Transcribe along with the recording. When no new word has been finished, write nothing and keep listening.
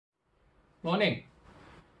Morning.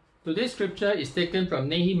 Today's scripture is taken from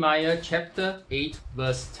Nehemiah chapter 8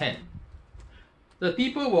 verse 10. The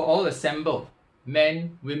people were all assembled,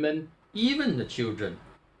 men, women, even the children,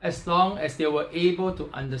 as long as they were able to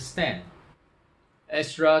understand.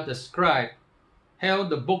 Ezra the scribe held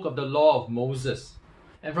the book of the law of Moses,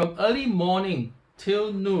 and from early morning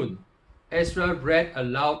till noon, Ezra read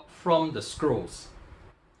aloud from the scrolls.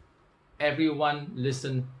 Everyone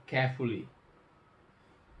listened carefully.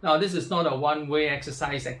 Now, this is not a one-way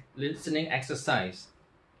listening exercise.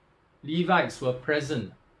 Levites were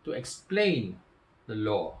present to explain the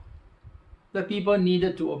law. The people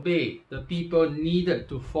needed to obey. The people needed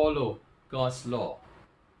to follow God's law.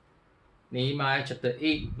 Nehemiah chapter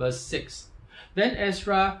 8 verse 6. Then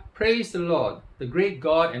Ezra praised the Lord, the great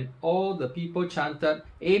God, and all the people chanted,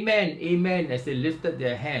 Amen, Amen, as they lifted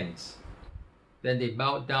their hands. Then they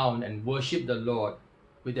bowed down and worshipped the Lord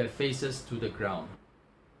with their faces to the ground.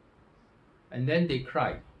 And then they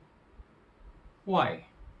cried. Why?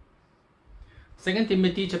 2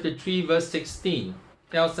 Timothy chapter 3 verse 16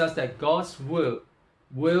 tells us that God's word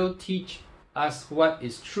will teach us what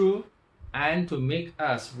is true and to make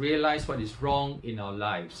us realize what is wrong in our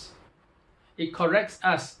lives. It corrects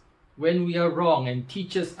us when we are wrong and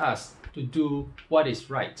teaches us to do what is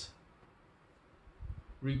right.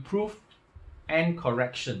 Reproof and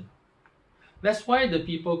correction. That's why the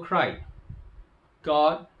people cried.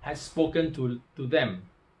 God has spoken to them,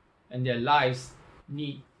 and their lives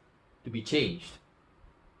need to be changed.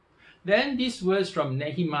 Then these words from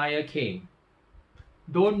Nehemiah came.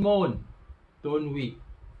 Don't mourn, don't weep.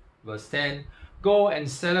 Verse 10, Go and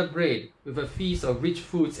celebrate with a feast of rich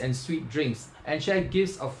foods and sweet drinks, and share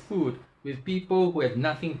gifts of food with people who have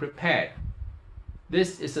nothing prepared.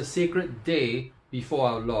 This is a sacred day before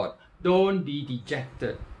our Lord. Don't be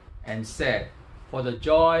dejected and sad, for the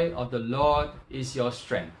joy of the Lord is your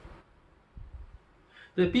strength.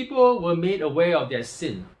 The people were made aware of their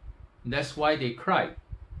sin. That's why they cried.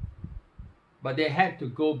 But they had to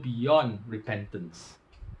go beyond repentance.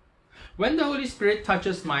 When the Holy Spirit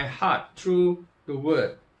touches my heart through the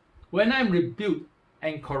Word, when I'm rebuked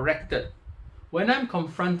and corrected, when I'm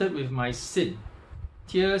confronted with my sin,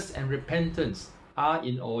 tears and repentance are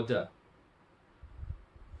in order.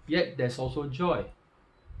 Yet there's also joy.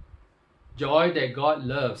 Joy that God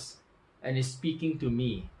loves and is speaking to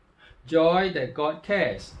me. Joy that God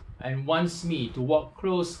cares and wants me to walk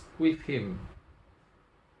close with Him.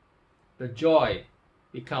 The joy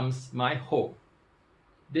becomes my hope.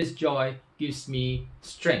 This joy gives me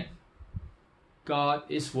strength. God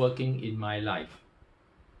is working in my life.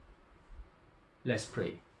 Let's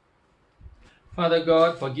pray. Father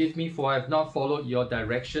God, forgive me for I have not followed your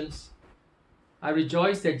directions. I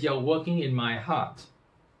rejoice that you are working in my heart.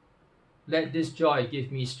 Let this joy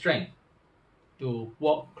give me strength to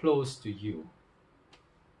walk close to you.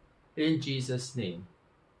 In Jesus' name,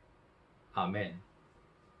 Amen.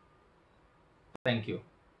 Thank you.